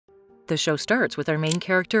The show starts with our main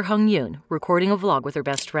character Hung Yun recording a vlog with her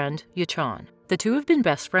best friend, Yachan. The two have been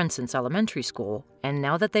best friends since elementary school, and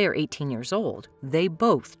now that they are 18 years old, they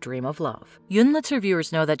both dream of love. Yun lets her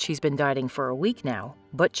viewers know that she's been dieting for a week now,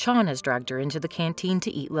 but Chan has dragged her into the canteen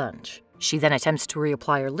to eat lunch. She then attempts to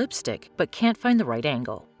reapply her lipstick, but can't find the right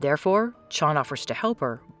angle. Therefore, Chan offers to help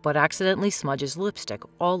her, but accidentally smudges lipstick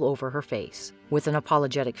all over her face. With an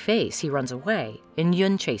apologetic face, he runs away, and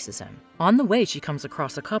Yun chases him. On the way, she comes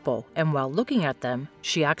across a couple, and while looking at them,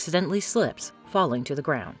 she accidentally slips, falling to the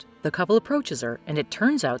ground. The couple approaches her, and it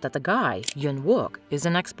turns out that the guy, Yun Wook, is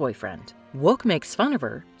an ex-boyfriend. Wook makes fun of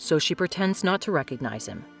her, so she pretends not to recognize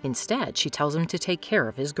him. Instead, she tells him to take care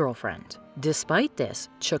of his girlfriend. Despite this,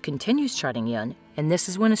 Chuk continues chiding Yun, and this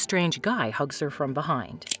is when a strange guy hugs her from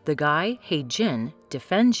behind. The guy, Hae Jin,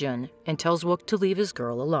 defends Yun and tells Wook to leave his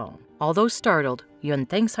girl alone. Although startled, Yun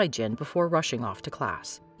thanks Hae Jin before rushing off to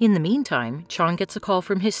class. In the meantime, Chan gets a call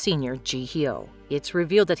from his senior, Ji Hyo. It's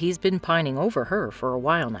revealed that he's been pining over her for a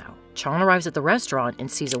while now. Chan arrives at the restaurant and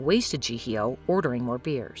sees a wasted Ji Hyo ordering more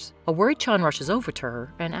beers. A worried Chan rushes over to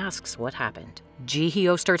her and asks what happened. Ji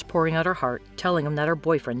Hyo starts pouring out her heart, telling him that her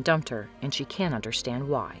boyfriend dumped her and she can't understand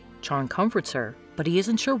why. Chan comforts her, but he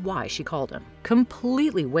isn't sure why she called him.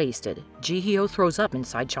 Completely wasted, Ji Hyo throws up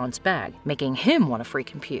inside Chan's bag, making him want to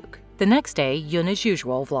freaking puke. The next day, Yun as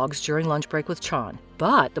usual vlogs during lunch break with Chan,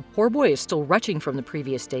 but the poor boy is still retching from the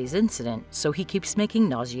previous day's incident, so he keeps making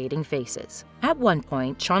nauseating faces. At one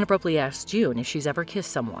point, Chan abruptly asks Yun if she's ever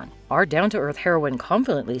kissed someone. Our down-to-earth heroine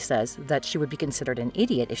confidently says that she would be considered an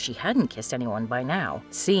idiot if she hadn't kissed anyone by now,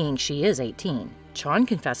 seeing she is 18. Chan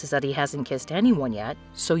confesses that he hasn't kissed anyone yet,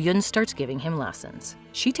 so Yun starts giving him lessons.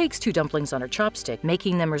 She takes 2 dumplings on her chopstick,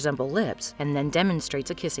 making them resemble lips, and then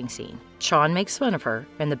demonstrates a kissing scene. Chan makes fun of her,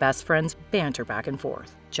 and the best friends banter back and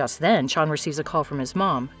forth. Just then, Chan receives a call from his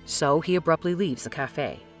mom, so he abruptly leaves the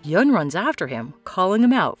cafe. Yun runs after him, calling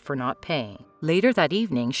him out for not paying. Later that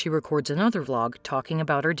evening, she records another vlog talking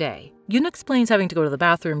about her day. Yun explains having to go to the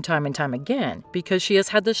bathroom time and time again because she has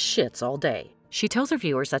had the shits all day. She tells her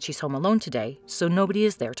viewers that she's home alone today, so nobody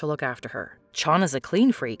is there to look after her. Chan is a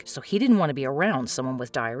clean freak, so he didn't want to be around someone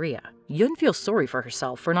with diarrhea. Yun feels sorry for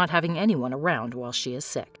herself for not having anyone around while she is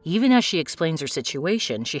sick. Even as she explains her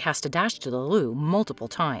situation, she has to dash to the loo multiple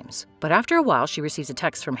times. But after a while, she receives a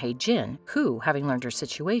text from Hae Jin, who, having learned her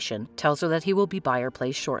situation, tells her that he will be by her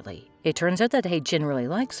place shortly. It turns out that Hae Jin really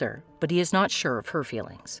likes her, but he is not sure of her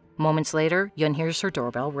feelings. Moments later, Yun hears her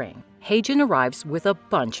doorbell ring. Hae Jin arrives with a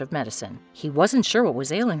bunch of medicine. He wasn't sure what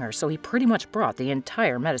was ailing her, so he pretty much brought the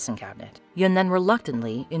entire medicine cabinet. Yun then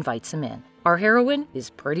reluctantly invites him in. Our heroine is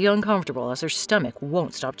pretty uncomfortable as her stomach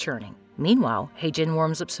won't stop churning. Meanwhile, Hae Jin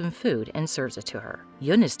warms up some food and serves it to her.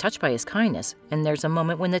 Yun is touched by his kindness, and there's a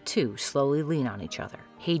moment when the two slowly lean on each other.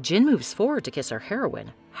 Hae Jin moves forward to kiss our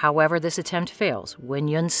heroine. However, this attempt fails when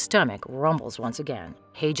Yun's stomach rumbles once again.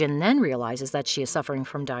 Hae Jin then realizes that she is suffering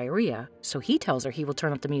from diarrhea, so he tells her he will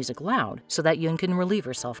turn up the music loud so that Yun can relieve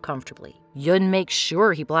herself comfortably. Yun makes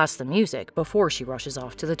sure he blasts the music before she rushes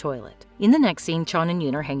off to the toilet. In the next scene, Chan and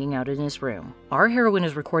Yun are hanging out in his room. Our heroine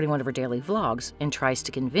is recording one of her daily vlogs and tries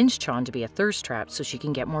to convince Chan to be a thirst trap so she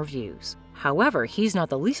can get more views. However, he's not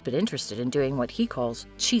the least bit interested in doing what he calls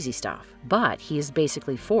cheesy stuff, but he is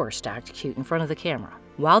basically forced to act cute in front of the camera.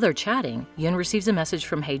 While they're chatting, Yun receives a message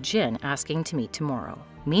from Hae Jin asking to meet tomorrow.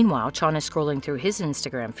 Meanwhile, Chan is scrolling through his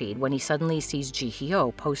Instagram feed when he suddenly sees Ji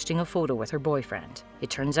Hyo posting a photo with her boyfriend. It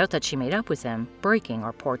turns out that she made up with him, breaking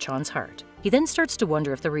our poor Chan's heart. He then starts to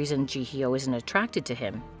wonder if the reason Ji Hyo isn't attracted to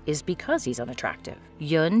him is because he's unattractive.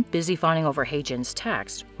 Yun, busy fawning over Hae Jin's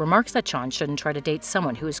text, remarks that Chan shouldn't try to date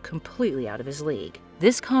someone who is completely out of his league.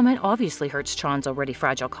 This comment obviously hurts Chan's already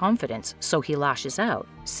fragile confidence, so he lashes out,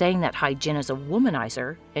 saying that Hae Jin is a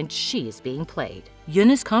womanizer and she is being played. Yun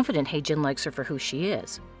is confident Hae Jin likes her for who she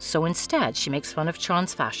is, so instead she makes fun of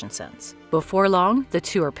Chan's fashion sense. Before long, the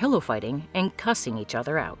two are pillow fighting and cussing each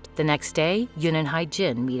other out. The next day, Yun and Hae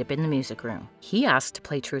Jin meet up in the music room. He asks to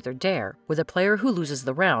play Truth or Dare, where the player who loses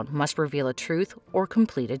the round must reveal a truth or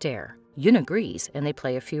complete a dare. Yun agrees, and they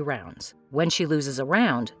play a few rounds. When she loses a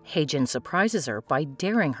round, Hae Jin surprises her by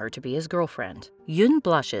daring her to be his girlfriend. Yun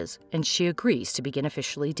blushes, and she agrees to begin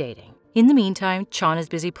officially dating. In the meantime, Chan is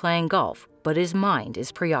busy playing golf, but his mind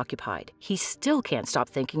is preoccupied. He still can't stop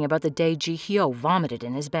thinking about the day Ji Hyo vomited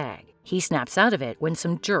in his bag. He snaps out of it when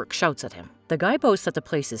some jerk shouts at him. The guy boasts that the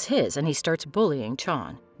place is his, and he starts bullying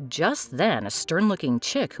Chan. Just then, a stern-looking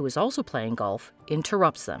chick who is also playing golf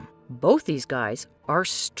interrupts them. Both these guys are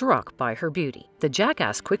struck by her beauty. The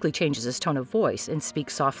jackass quickly changes his tone of voice and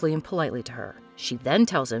speaks softly and politely to her. She then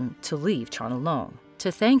tells him to leave Chan alone.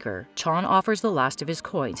 To thank her, Chan offers the last of his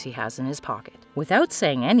coins he has in his pocket. Without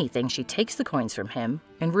saying anything, she takes the coins from him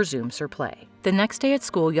and resumes her play. The next day at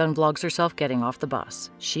school, Yun vlogs herself getting off the bus.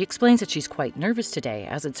 She explains that she's quite nervous today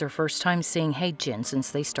as it's her first time seeing Hae-jin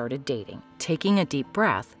since they started dating. Taking a deep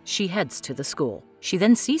breath, she heads to the school. She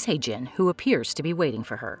then sees Hae-jin, who appears to be waiting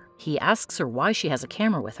for her. He asks her why she has a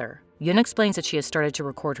camera with her. Yun explains that she has started to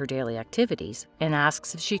record her daily activities and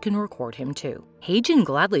asks if she can record him too. Hae-jin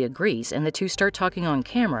gladly agrees and the two start talking on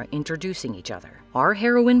camera, introducing each other. Our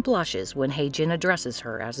heroine blushes when Hae-jin addresses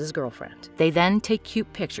her as his girlfriend. They then take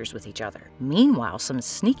cute pictures with each other. Meanwhile, some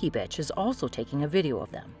sneaky bitch is also taking a video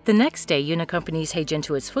of them. The next day, Yun accompanies Hae-jin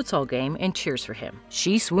to his futsal game and cheers for him.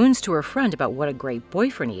 She swoons to her friend about what a great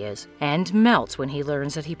boyfriend he is and melts when he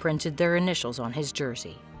learns that he printed their initials on his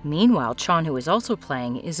jersey. Meanwhile, Chon, who is also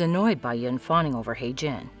playing, is annoyed by Yun fawning over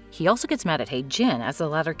Hae-jin. He also gets mad at Hae-jin as the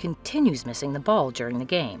latter continues missing the ball during the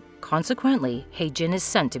game. Consequently, Hae-jin is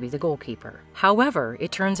sent to be the goalkeeper. However,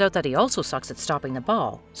 it turns out that he also sucks at stopping the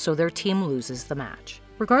ball, so their team loses the match.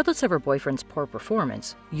 Regardless of her boyfriend's poor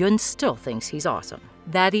performance, Yun still thinks he's awesome.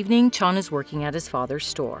 That evening, Chon is working at his father's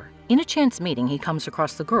store. In a chance meeting, he comes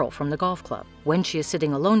across the girl from the golf club. When she is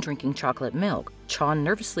sitting alone drinking chocolate milk, Chon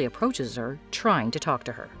nervously approaches her, trying to talk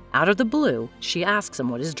to her. Out of the blue, she asks him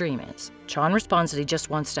what his dream is. Chon responds that he just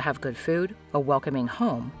wants to have good food, a welcoming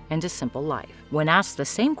home, and a simple life. When asked the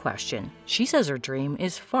same question, she says her dream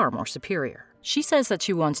is far more superior. She says that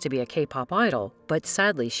she wants to be a K-pop idol, but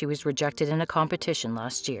sadly she was rejected in a competition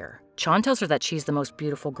last year. Chon tells her that she's the most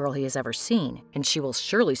beautiful girl he has ever seen, and she will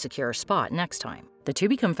surely secure a spot next time. The two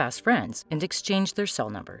become fast friends and exchange their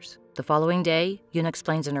cell numbers. The following day, Yun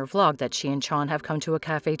explains in her vlog that she and Chon have come to a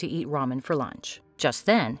cafe to eat ramen for lunch. Just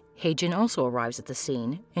then, Hae-jin also arrives at the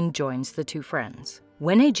scene and joins the two friends.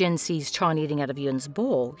 When Hae-jin sees Chon eating out of Yun's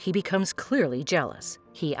bowl, he becomes clearly jealous.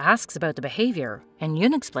 He asks about the behavior, and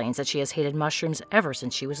Yun explains that she has hated mushrooms ever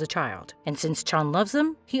since she was a child. And since Chon loves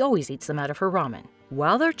them, he always eats them out of her ramen.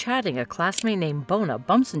 While they're chatting, a classmate named Bona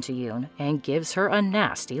bumps into Yun and gives her a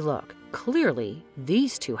nasty look. Clearly,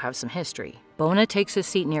 these two have some history. Bona takes a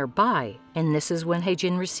seat nearby, and this is when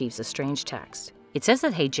Hae-jin receives a strange text. It says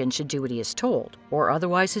that Hae-jin should do what he is told, or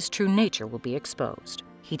otherwise his true nature will be exposed.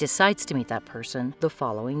 He decides to meet that person the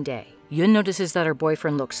following day. Yun notices that her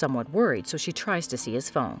boyfriend looks somewhat worried, so she tries to see his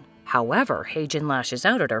phone. However, Hae-jin lashes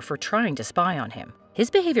out at her for trying to spy on him. His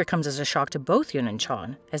behavior comes as a shock to both Yun and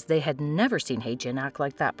Chon, as they had never seen Hae-jin act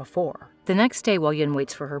like that before. The next day, while Yun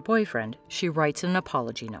waits for her boyfriend, she writes an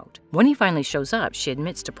apology note. When he finally shows up, she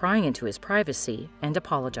admits to prying into his privacy and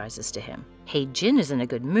apologizes to him. Hae-jin is in a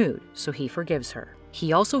good mood, so he forgives her.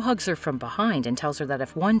 He also hugs her from behind and tells her that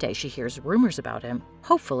if one day she hears rumors about him,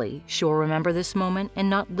 hopefully she'll remember this moment and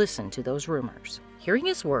not listen to those rumors. Hearing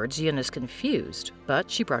his words, Yun is confused, but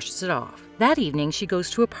she brushes it off. That evening, she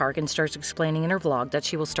goes to a park and starts explaining in her vlog that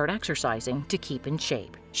she will start exercising to keep in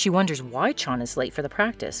shape. She wonders why Chon is late for the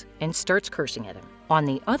practice and starts cursing at him. On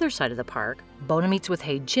the other side of the park, Bona meets with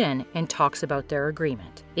Hae-jin and talks about their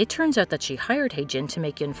agreement. It turns out that she hired Hae-jin to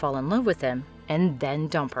make Yun fall in love with him and then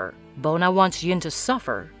dump her. Bona wants Yun to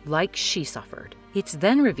suffer like she suffered. It's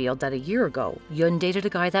then revealed that a year ago, Yun dated a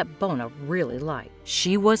guy that Bona really liked.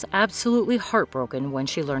 She was absolutely heartbroken when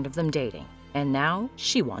she learned of them dating, and now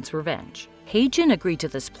she wants revenge. Hae-jin agreed to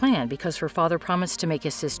this plan because her father promised to make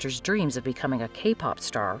his sister's dreams of becoming a K-pop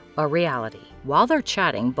star a reality. While they're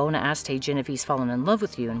chatting, Bona asked Hae-jin if he's fallen in love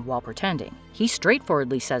with Yun while pretending. He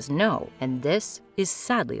straightforwardly says no, and this is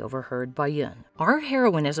sadly overheard by Yun. Our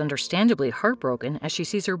heroine is understandably heartbroken as she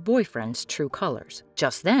sees her boyfriend's true colors.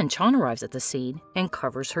 Just then, Chon arrives at the scene and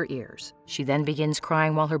covers her ears. She then begins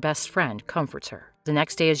crying while her best friend comforts her. The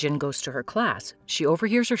next day, as Yun goes to her class, she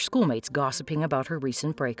overhears her schoolmates gossiping about her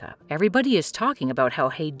recent breakup. Everybody is talking about how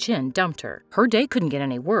Hae-jin dumped her. Her day couldn't get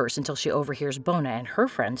any worse until she overhears Bona and her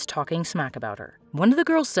friends talking smack about her. One of the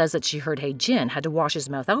girls says that she heard Hae-jin had to wash his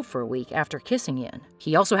mouth out for a week after kissing Yun.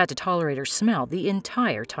 He also had to tolerate her smell the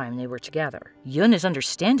entire time they were together. Yun is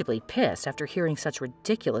understandably pissed after hearing such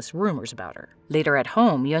ridiculous rumors about her. Later at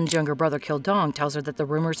home, Yun's younger brother Kil-dong tells her that the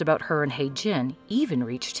rumors about her and Hae-jin even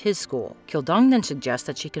reached his school. Kil-dong then suggests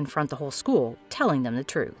that she confront the whole school, telling them the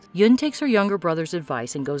truth. Yun takes her younger brother's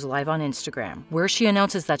advice and goes live on Instagram, where she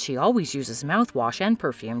announces that she always uses mouthwash and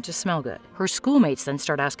perfume to smell good. Her schoolmates then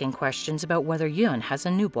start asking questions about whether Yun has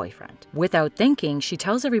a new boyfriend. Without thinking, she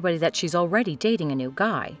tells everybody that she's already dating a new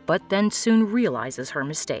guy, but then soon realizes her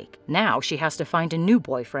mistake. Now she has to find a new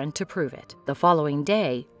boyfriend to prove it. The following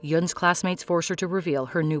day, Yun's classmates force her to reveal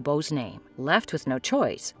her new beau's name. Left with no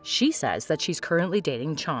choice, she says that she's currently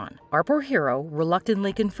dating Chan. Our poor hero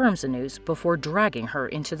reluctantly confirms the news before dragging her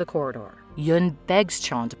into the corridor. Yun begs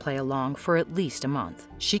Chan to play along for at least a month.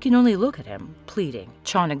 She can only look at him, pleading.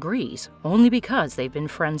 Chan agrees, only because they've been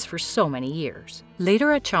friends for so many years.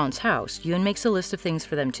 Later at Chan's house, Yun makes a list of things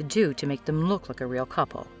for them to do to make them look like a real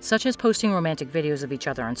couple, such as posting romantic videos of each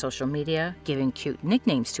other on social media, giving cute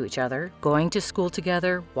nicknames to each other, going to school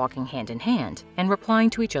together, walking hand in hand, and replying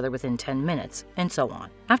to each other within 10 minutes, and so on.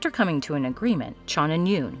 After coming to an agreement, Chan and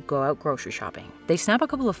Yun go out grocery shopping. They snap a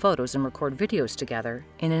couple of photos and record videos together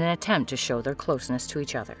in an attempt to show their closeness to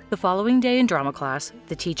each other. The following day in drama class,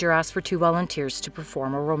 the teacher asks for 2 volunteers to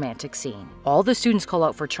perform a romantic scene. All the students call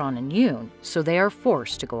out for Chan and Yun, so they are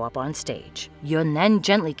forced to go up on stage. Yun then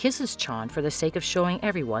gently kisses Chan for the sake of showing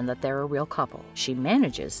everyone that they're a real couple. She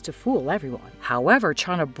manages to fool everyone. However,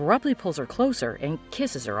 Chan abruptly pulls her closer and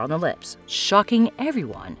kisses her on the lips, shocking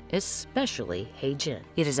everyone, especially Hae-jin.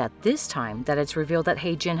 It is at this time that it's revealed that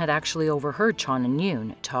Hae-jin had actually overheard Chan and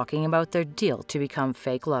Yun talking about their deal to become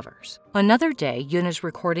fake lovers. Another day, Yun is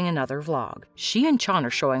recording another vlog. She and Chan are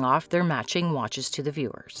showing off their matching watches to the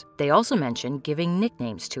viewers. They also mention giving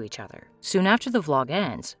nicknames to each other. Soon after the vlog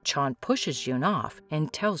ends, Chan pushes Yun off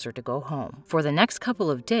and tells her to go home. For the next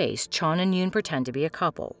couple of days, Chan and Yun pretend to be a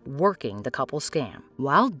couple, working the couple scam.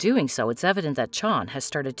 While doing so, it's evident that Chan has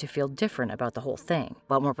started to feel different about the whole thing.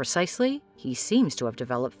 But more precisely, he seems to have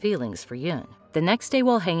developed feelings for Yun. The next day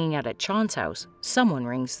while hanging out at Chan's house, someone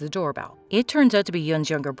rings the doorbell. It turns out to be Yun's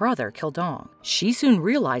younger brother, Kil-dong. She soon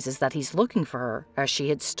realizes that he's looking for her, as she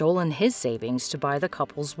had stolen his savings to buy the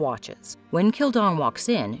couple's watches. When Kil-dong walks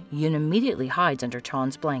in, Yun immediately hides under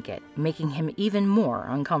Chan's blanket, making him even more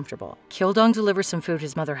uncomfortable. Kil-dong delivers some food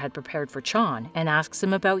his mother had prepared for Chan and asks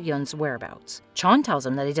him about Yun's whereabouts. Chan tells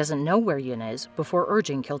him that he doesn't know where Yun is before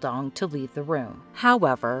urging Kil-dong to leave the room.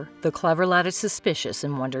 However, the clever lad is suspicious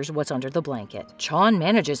and wonders what's under the blanket. Chan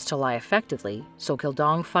manages to lie effectively, so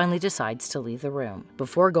Kil-dong finally decides to leave the room.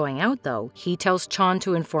 Before going out though, he tells Chan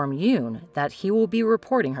to inform Yun that he will be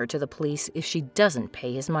reporting her to the police if she doesn't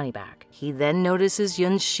pay his money back. He then notices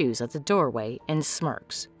Yun's shoes at the doorway and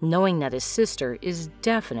smirks, knowing that his sister is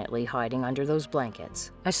definitely hiding under those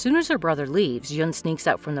blankets. As soon as her brother leaves, Yun sneaks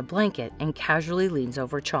out from the blanket and casually leans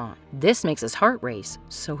over Chan. This makes his heart race,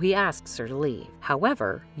 so he asks her to leave.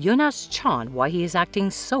 However, Yun asks Chan why he is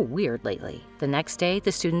acting so weird lately. The next day,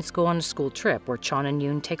 the students go on a school trip where Chan and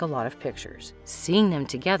Yun take a lot of pictures. Seeing them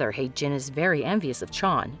together, Hae-jin is very envious of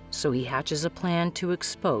Chan, so he hatches a plan to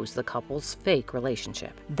expose the couple's fake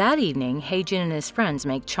relationship. That evening, Hae-jin and his friends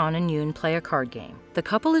make Chan and Yun play a card game. The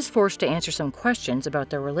couple is forced to answer some questions about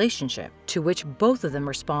their relationship, to which both of them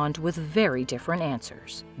respond with very different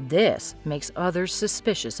answers. This makes others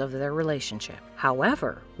suspicious of their relationship.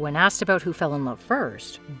 However, when asked about who fell in love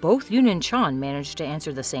first, both Yun and Chan manage to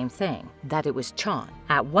answer the same thing, that it was Chan.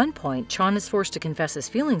 At one point, Chan is forced to confess his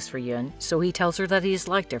feelings for Yun, so he tells her that he has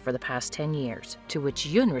liked her for the past 10 years, to which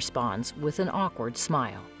Yun responds with an awkward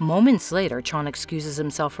smile. Moments later, Chan excuses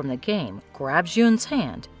himself from the game, grabs Yun's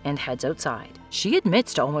hand, and heads outside. She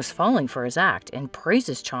admits to almost falling for his act and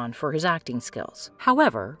praises Chan for his acting skills.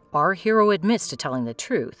 However, our hero admits to telling the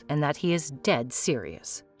truth and that he is dead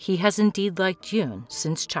serious. He has indeed liked Yun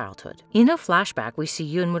since childhood. In a flashback, we see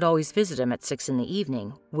Yun would always visit him at 6 in the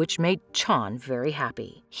evening, which made Chan very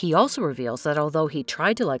happy. He also reveals that although he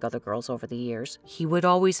tried to like other girls over the years, he would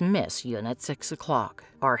always miss Yun at 6 o'clock.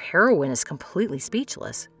 Our heroine is completely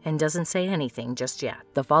speechless and doesn't say anything just yet.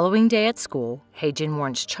 The following day at school, Hae-jin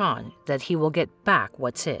warns Chan that he will get back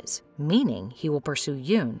what's his, meaning he will pursue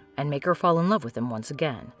Yun and make her fall in love with him once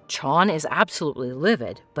again. Chan is absolutely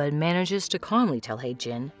livid, but manages to calmly tell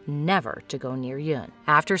Hae-jin never to go near Yun.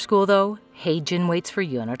 After school though, Hae-jin waits for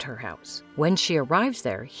Yun at her house. When she arrives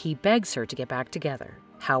there, he begs her to get back together.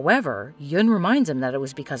 However, Yun reminds him that it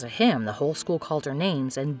was because of him the whole school called her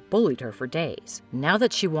names and bullied her for days. Now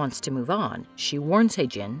that she wants to move on, she warns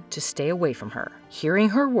Hae-jin to stay away from her. Hearing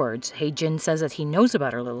her words, Hae-jin says that he knows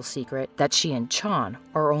about her little secret, that she and Chan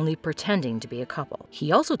are only pretending to be a couple.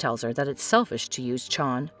 He also tells her that it's selfish to use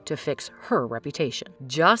Chan to fix her reputation.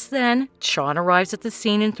 Just then, Chan arrives at the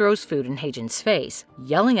scene and throws food in Hae-jin's face,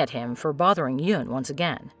 yelling at him for bothering Yun once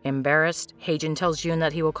again. Embarrassed, Hae-jin tells Yun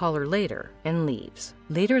that he will call her later and leaves.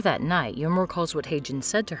 Later that night, Yoon recalls what Haejin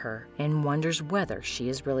said to her and wonders whether she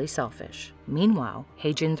is really selfish. Meanwhile,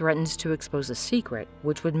 Haejin threatens to expose a secret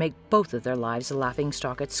which would make both of their lives a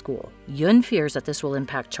laughingstock at school. Yoon fears that this will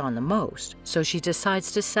impact Chon the most, so she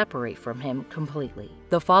decides to separate from him completely.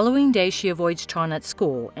 The following day, she avoids Chon at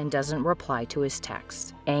school and doesn't reply to his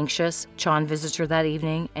texts. Anxious, Chon visits her that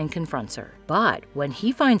evening and confronts her. But when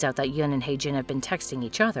he finds out that Yoon and Haejin have been texting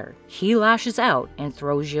each other, he lashes out and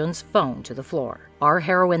throws Yoon's phone to the floor. Our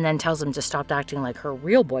heroine then tells him to stop acting like her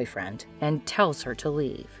real boyfriend and tells her to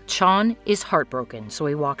leave. Chon is heartbroken, so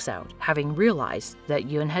he walks out, having realized that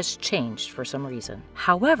Yoon has changed for some reason.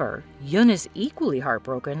 However, Yoon is equally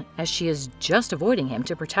heartbroken as she is just avoiding him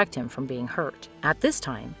to protect him from being hurt. At this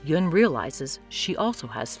time, Yoon realizes she also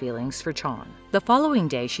has feelings for Chon. The following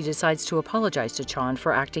day, she decides to apologize to Chon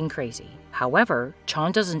for acting crazy. However,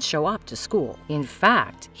 Chon doesn't show up to school. In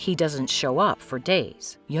fact, he doesn't show up for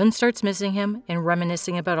days. Yoon starts missing him and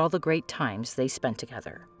reminiscing about all the great times they spent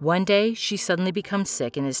together. One day, she suddenly becomes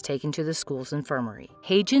sick and is taken to the school's infirmary.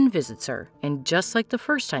 Haejin visits her, and just like the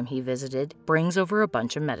first time he visited, brings over a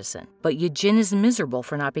bunch of medicine. But Yejin is miserable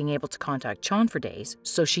for not being able to contact Chon for days,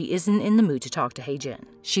 so she isn't in the mood to talk to Haejin.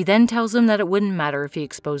 She then tells him that it wouldn't matter if he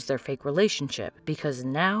exposed their fake relationship, because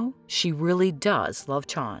now she really does love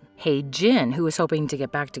Chon. Haejin, who is hoping to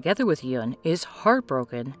get back together with Yoon, is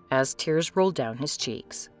heartbroken as tears roll down his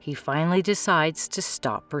cheeks. He finally decides to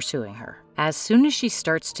stop pursuing her. As soon as she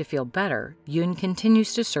starts to feel better, Yoon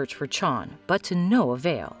continues to search for Chon, but to no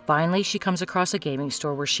avail. Finally, she comes across a gaming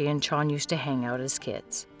store where she and Chon used to hang out as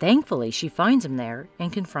kids. Thankfully, she finds him there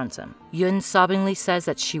and confronts him. Yoon sobbingly says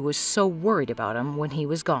that she was so worried about him when he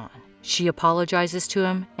was gone. She apologizes to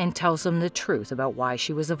him and tells him the truth about why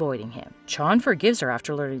she was avoiding him. Chon forgives her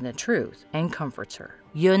after learning the truth and comforts her.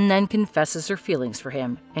 Yoon then confesses her feelings for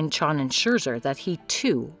him, and Chon assures her that he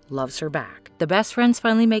too loves her back. The best friends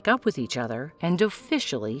finally make up with each other and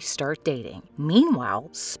officially start dating. Meanwhile,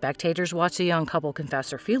 spectators watch the young couple confess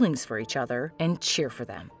their feelings for each other and cheer for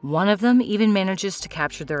them. One of them even manages to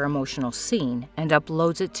capture their emotional scene and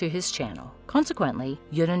uploads it to his channel. Consequently,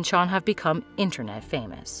 Yoon and Chon have become internet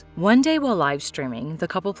famous. One day while live streaming, the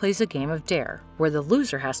couple plays a game of Dare, where the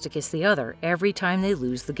loser has to kiss the other every time they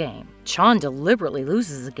lose the game. Chon deliberately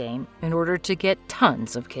loses the game in order to get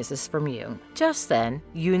tons of kisses from Yoon. Just then,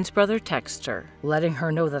 Yoon's brother texts her, letting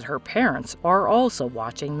her know that her parents are also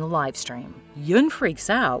watching the live stream. Yoon freaks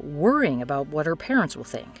out, worrying about what her parents will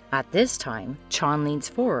think. At this time, Chon leans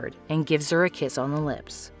forward and gives her a kiss on the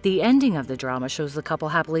lips. The ending of the drama shows the couple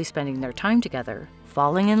happily spending their time together,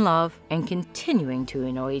 falling in love, and continuing to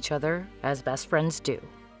annoy each other as best friends do.